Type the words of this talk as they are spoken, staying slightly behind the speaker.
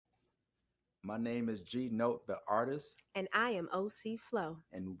My name is G Note, the artist, And I am OC Flow.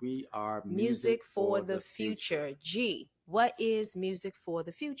 and we are Music for the future. G, what is Music for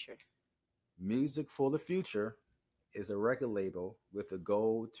the Future? Music for the Future is a record label with a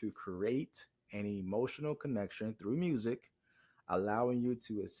goal to create an emotional connection through music, allowing you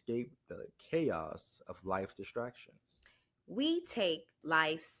to escape the chaos of life distractions. We take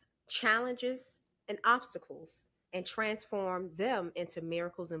life's challenges and obstacles and transform them into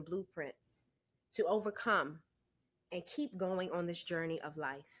miracles and blueprints to overcome and keep going on this journey of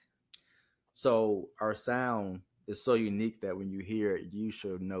life. So, our sound is so unique that when you hear it, you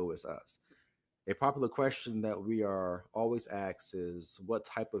should know it's us. A popular question that we are always asked is, what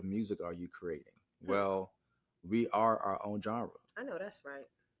type of music are you creating? Hmm, Well, we are our own genre. I know that's right.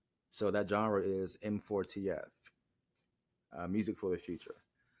 So that genre is M4TF, Music for the Future.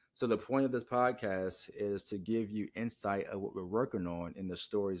 So the point of this podcast is to give you insight of what we're working on and the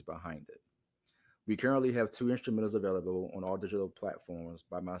stories behind it. We currently have two instrumentals available on all digital platforms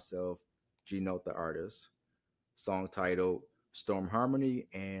by myself, G Note the artist, song titled Storm Harmony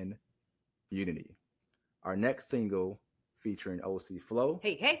and Unity. Our next single featuring OC Flow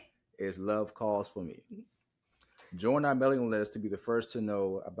Hey, hey. is Love Calls for Me. Join our mailing list to be the first to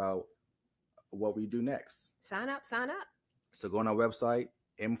know about what we do next. Sign up, sign up. So go on our website,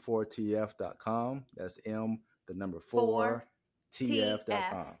 m4tf.com. That's M, the number 4, 4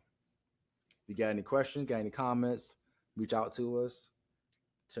 tf.com. If you got any questions, got any comments, reach out to us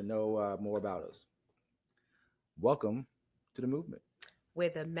to know more about us. Welcome to the movement. Where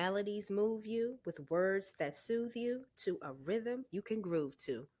the melodies move you with words that soothe you to a rhythm you can groove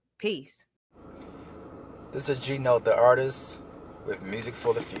to. Peace. This is G Note, the artist, with Music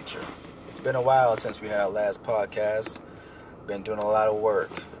for the Future. It's been a while since we had our last podcast. Been doing a lot of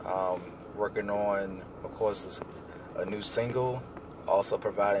work, working on, of course, a new single, also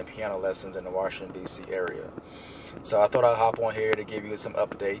providing piano lessons in the Washington, D.C. area. So I thought I'd hop on here to give you some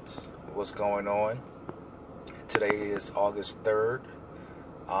updates, what's going on. Today is August 3rd.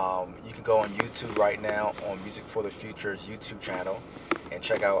 You can go on YouTube right now on Music for the Future's YouTube channel and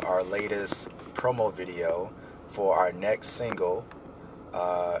check out our latest promo video for our next single,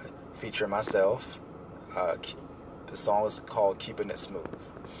 featuring myself. The song is called Keeping It Smooth.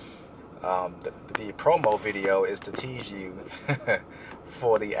 The promo video is to tease you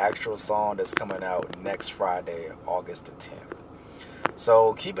for the actual song that's coming out next Friday, August the 10th.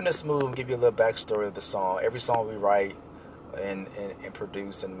 So Keeping It Smooth, give you a little backstory of the song. Every song we write and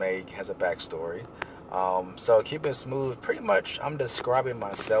produce and make has a backstory. So Keeping It Smooth, pretty much I'm describing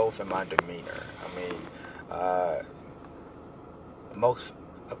myself and my demeanor. I mean, most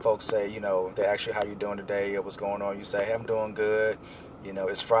folks say, they ask you how you doing today or what's going on. You say, hey, I'm doing good.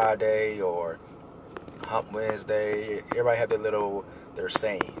 It's Friday or Hump Wednesday. Everybody have their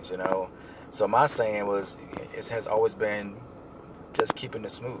sayings, So my saying it has always been just keeping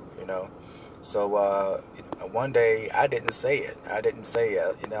it smooth, So one day I didn't say it. I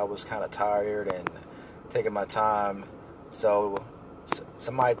was kind of tired and taking my time. So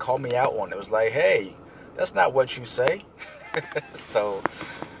somebody called me out on it. It was like, hey, that's not what you say. So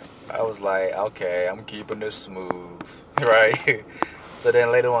I was like, okay, I'm keeping this smooth, right? So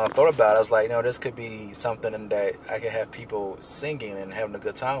then later on I thought about it. I was like, this could be something that I could have people singing and having a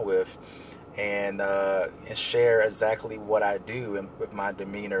good time with, and share exactly what I do and with my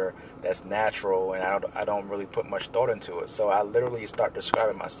demeanor that's natural, and I don't really put much thought into it. So I literally start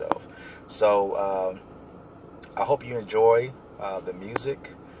describing myself. So I hope you enjoy the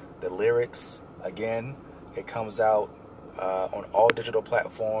music, the lyrics. Again, it comes out on all digital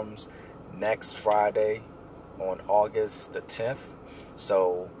platforms next Friday on August the 10th.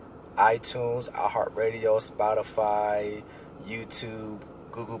 So iTunes, iHeartRadio, Spotify, YouTube,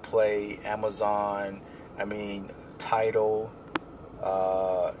 Google Play, Amazon, Tidal,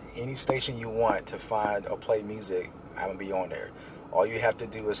 any station you want to find or play music, I'm going to be on there. All you have to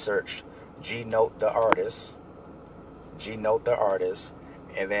do is search G Note the artist,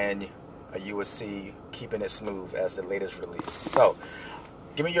 and then you will see Keeping It Smooth as the latest release. So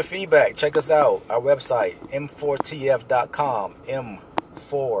give me your feedback. Check us out. Our website, m4tf.com,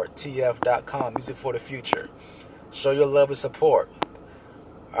 m4tf.com, Music for the Future. Show your love and support.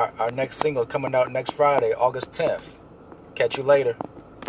 Our next single coming out next Friday, August 10th. Catch you later.